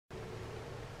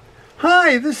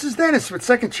Hi, this is Dennis with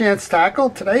Second Chance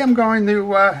Tackle. Today I'm going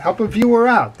to help a viewer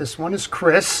out. This one is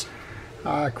Chris.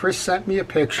 Chris sent me a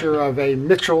picture of a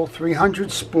Mitchell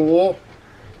 300 spool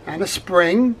and a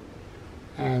spring,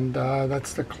 and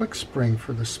that's the click spring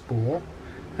for the spool.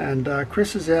 And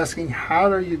Chris is asking, how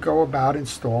do you go about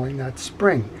installing that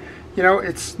spring? You know,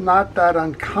 it's not that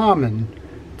uncommon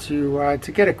to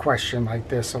get a question like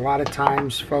this. A lot of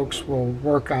times folks will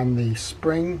work on the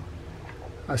spring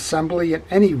assembly in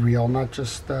any reel, not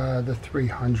just the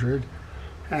 300,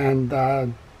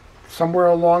 and somewhere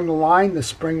along the line the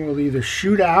spring will either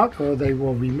shoot out, or they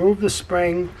will remove the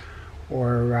spring,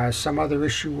 or some other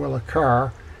issue will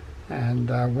occur, and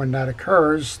when that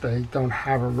occurs they don't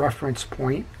have a reference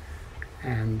point,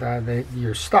 and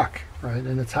you're stuck, right?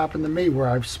 And it's happened to me where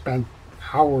I've spent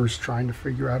hours trying to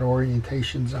figure out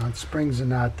orientations on springs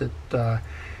and that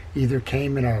either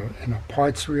came in a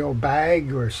parts reel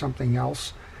bag or something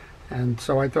else. And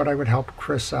so I thought I would help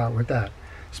Chris out with that.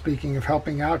 Speaking of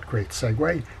helping out, great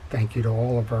segue. Thank you to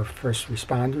all of our first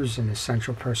responders and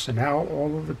essential personnel,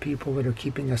 all of the people that are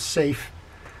keeping us safe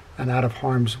and out of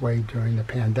harm's way during the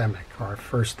pandemic. Our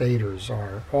first aiders,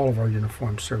 all of our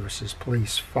uniformed services,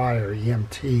 police, fire,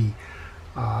 EMT,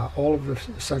 all of the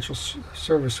essential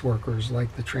service workers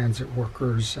like the transit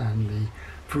workers and the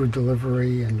food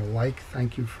delivery and the like.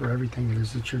 Thank you for everything it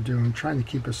is that you're doing, trying to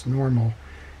keep us normal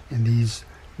in these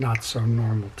not so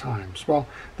normal times. Well,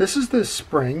 this is the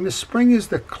spring. The spring is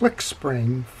the click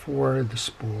spring for the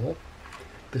spool.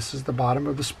 This is the bottom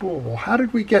of the spool. Well, how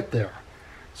did we get there?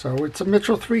 So it's a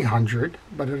Mitchell 300,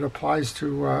 but it applies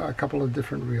to a couple of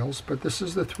different reels. But this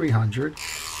is the 300.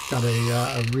 Got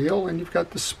a reel, and you've got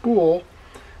the spool,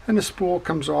 and the spool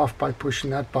comes off by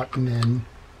pushing that button in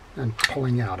and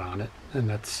pulling out on it. And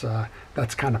that's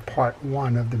kind of part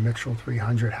one of the Mitchell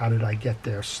 300. How did I get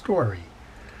there story?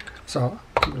 So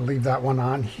I'm going to leave that one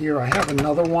on here. I have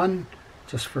another one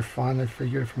just for fun. I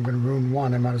figured if I'm going to ruin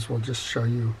one, I might as well just show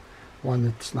you one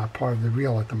that's not part of the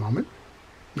reel at the moment.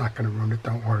 Not going to ruin it,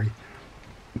 don't worry.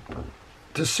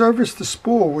 To service the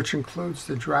spool, which includes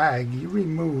the drag, you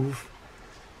remove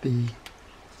the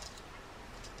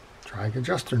drag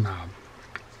adjuster knob.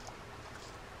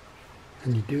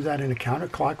 And you do that in a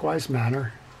counterclockwise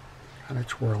manner, kind of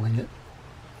twirling it.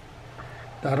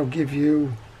 That'll give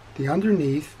you the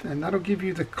underneath, and that'll give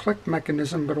you the click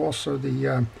mechanism, but also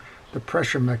the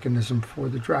pressure mechanism for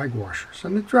the drag washers.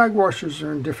 And the drag washers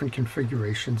are in different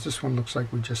configurations. This one looks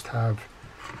like we just have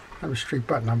a straight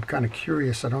button. I'm kind of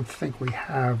curious. I don't think we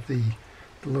have the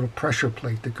little pressure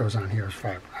plate that goes on here. In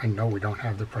fact, I know we don't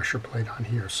have the pressure plate on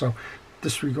here. So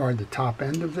disregard the top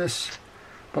end of this.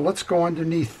 But let's go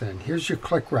underneath then. Here's your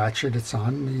click ratchet. It's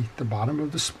on the bottom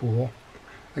of the spool.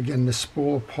 Again, the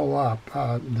spool will pull up.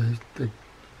 The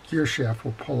gear shaft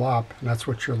will pull up, and that's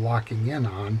what you're locking in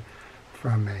on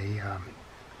from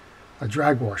a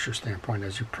drag washer standpoint.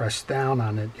 As you press down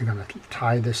on it, you're going to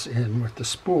tie this in with the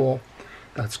spool.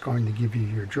 That's going to give you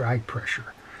your drag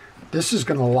pressure. This is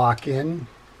going to lock in,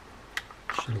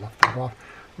 should have left that off,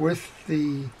 with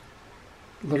the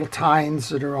little tines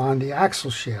that are on the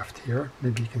axle shaft here.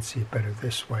 Maybe you can see it better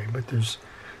this way, but there's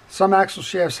some axle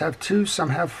shafts have 2, some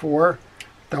have 4.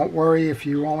 Don't worry if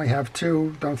you only have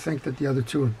 2. Don't think that the other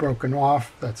 2 have broken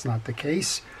off. That's not the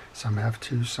case. Some have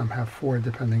 2, some have 4,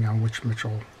 depending on which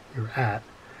Mitchell you're at.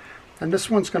 And this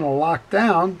one's going to lock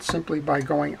down simply by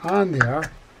going on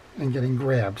there and getting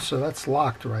grabbed. So that's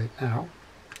locked right now.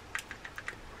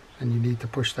 And you need to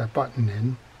push that button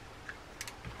in.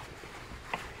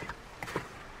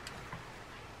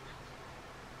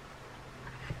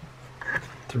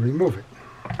 To remove it.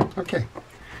 Okay.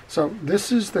 So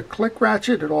this is the click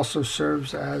ratchet. It also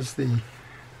serves as the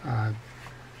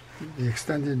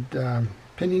extended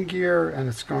pinion gear, and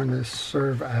it's going to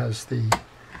serve as the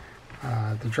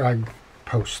drag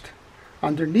post.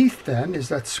 Underneath then is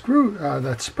that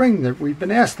that spring that we've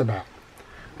been asked about.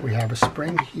 We have a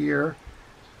spring here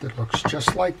that looks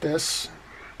just like this.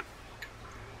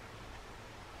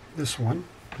 This one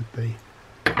that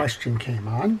the question came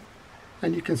on,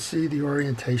 and you can see the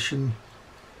orientation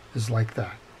is like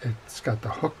that. It's got the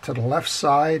hook to the left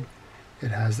side. It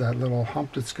has that little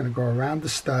hump that's going to go around the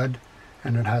stud,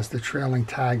 and it has the trailing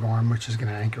tag arm, which is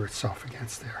going to anchor itself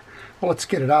against there. Well, let's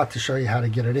get it out to show you how to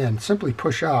get it in. Simply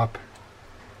push up.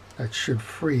 That should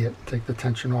free it. Take the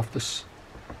tension off this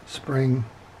spring.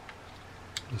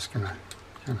 I'm just going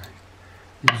to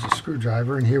use a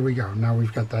screwdriver, and here we go. Now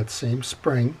we've got that same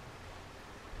spring,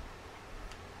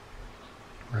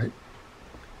 right,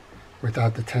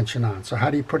 without the tension on. So how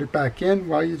do you put it back in?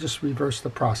 Well, you just reverse the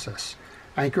process.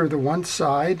 Anchor the one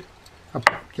side, up,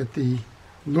 get the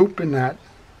loop in that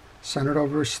centered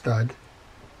over a stud,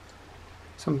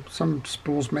 Some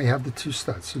spools may have the 2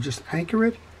 studs. So just anchor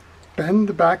it, bend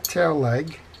the back tail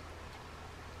leg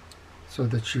so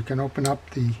that you can open up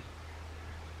the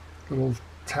little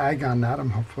tag on that.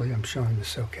 Hopefully I'm showing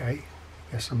this okay.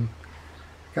 Guess I'm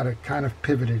got it kind of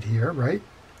pivoted here, right?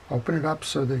 Open it up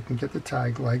so that you can get the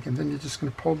tag leg, and then you're just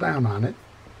going to pull down on it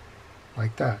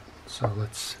like that. So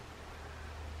let's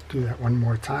do that one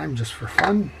more time just for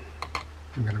fun.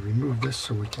 I'm going to remove this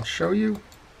so we can show you.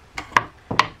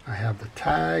 I have the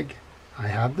tag, I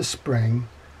have the spring.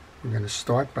 We're going to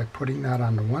start by putting that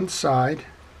on the one side,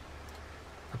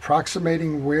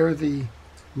 approximating where the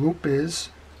loop is.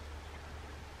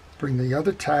 Bring the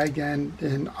other tag end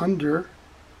in under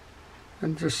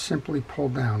and just simply pull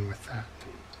down with that.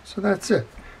 So that's it.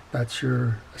 That's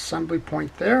your assembly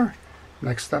point there.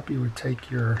 Next up, you would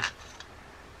take your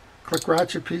click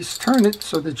ratchet piece, turn it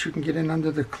so that you can get in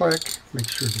under the click. Make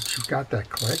sure that you've got that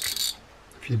click.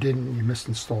 If you didn't, you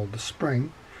misinstalled the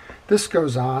spring. This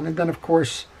goes on, and then of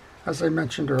course, as I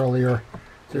mentioned earlier,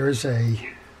 there is a,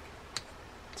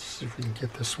 let's see if we can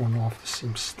get this one off. This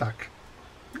seems stuck.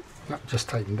 Not just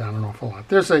tighten down an awful lot.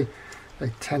 There's a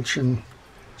tension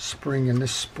spring in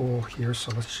this spool here,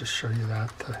 so let's just show you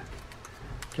that to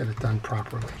get it done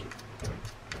properly.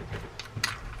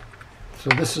 So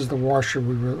this is the washer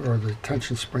or the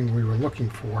tension spring we were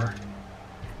looking for,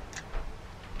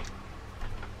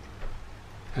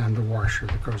 and the washer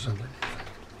that goes underneath it.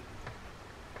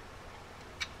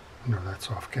 No, that's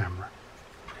off camera.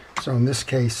 So in this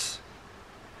case,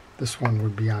 this one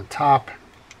would be on top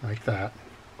like that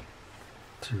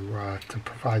to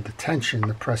provide the tension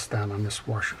to press down on this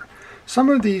washer. Some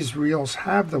of these reels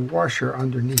have the washer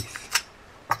underneath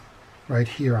right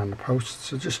here on the post,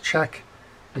 so just check,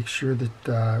 make sure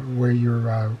that where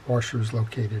your washer is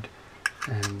located,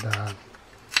 and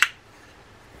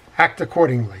act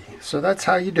accordingly. So that's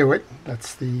how you do it.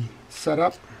 That's the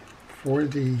setup for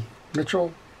the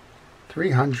Mitchell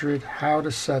 300, how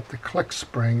to set the click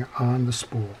spring on the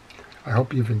spool. I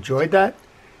hope you've enjoyed that.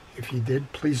 If you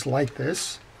did, please like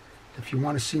this. If you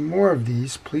want to see more of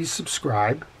these, please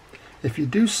subscribe. If you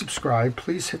do subscribe,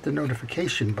 please hit the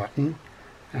notification button,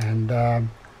 and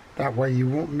that way you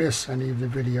won't miss any of the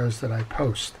videos that I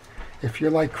post. If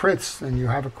you're like Chris and you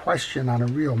have a question on a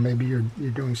reel, maybe you're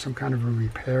doing some kind of a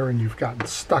repair and you've gotten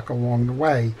stuck along the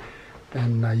way,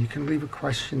 then you can leave a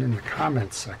question in the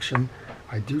comments section.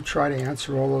 I do try to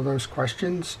answer all of those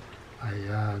questions.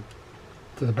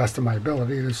 To the best of my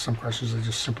ability. There's some questions I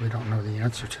just simply don't know the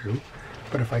answer to.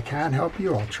 But if I can help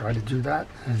you, I'll try to do that.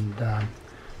 And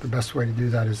the best way to do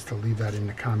that is to leave that in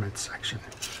the comments section.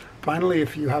 Finally,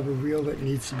 if you have a reel that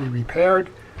needs to be repaired,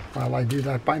 well, I do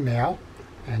that by mail.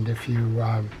 And if you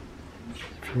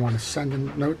want to send a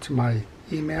note to my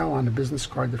email on the business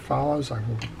card that follows, I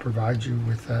will provide you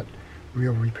with that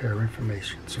reel repair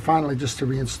information. So finally, just to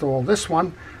reinstall this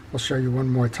one, we'll show you one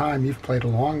more time. You've played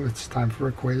along. It's time for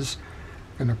a quiz.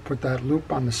 I'm going to put that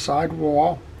loop on the side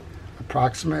wall,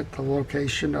 approximate the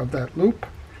location of that loop,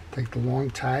 take the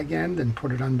long tag end and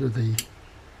put it under the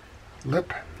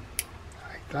lip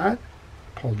like that,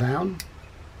 pull down,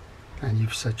 and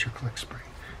you've set your click spring.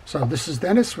 So this is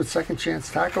Dennis with Second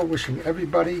Chance Tackle, wishing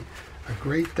everybody a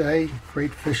great day,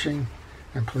 great fishing,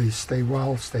 and please stay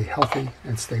well, stay healthy,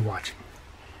 and stay watching.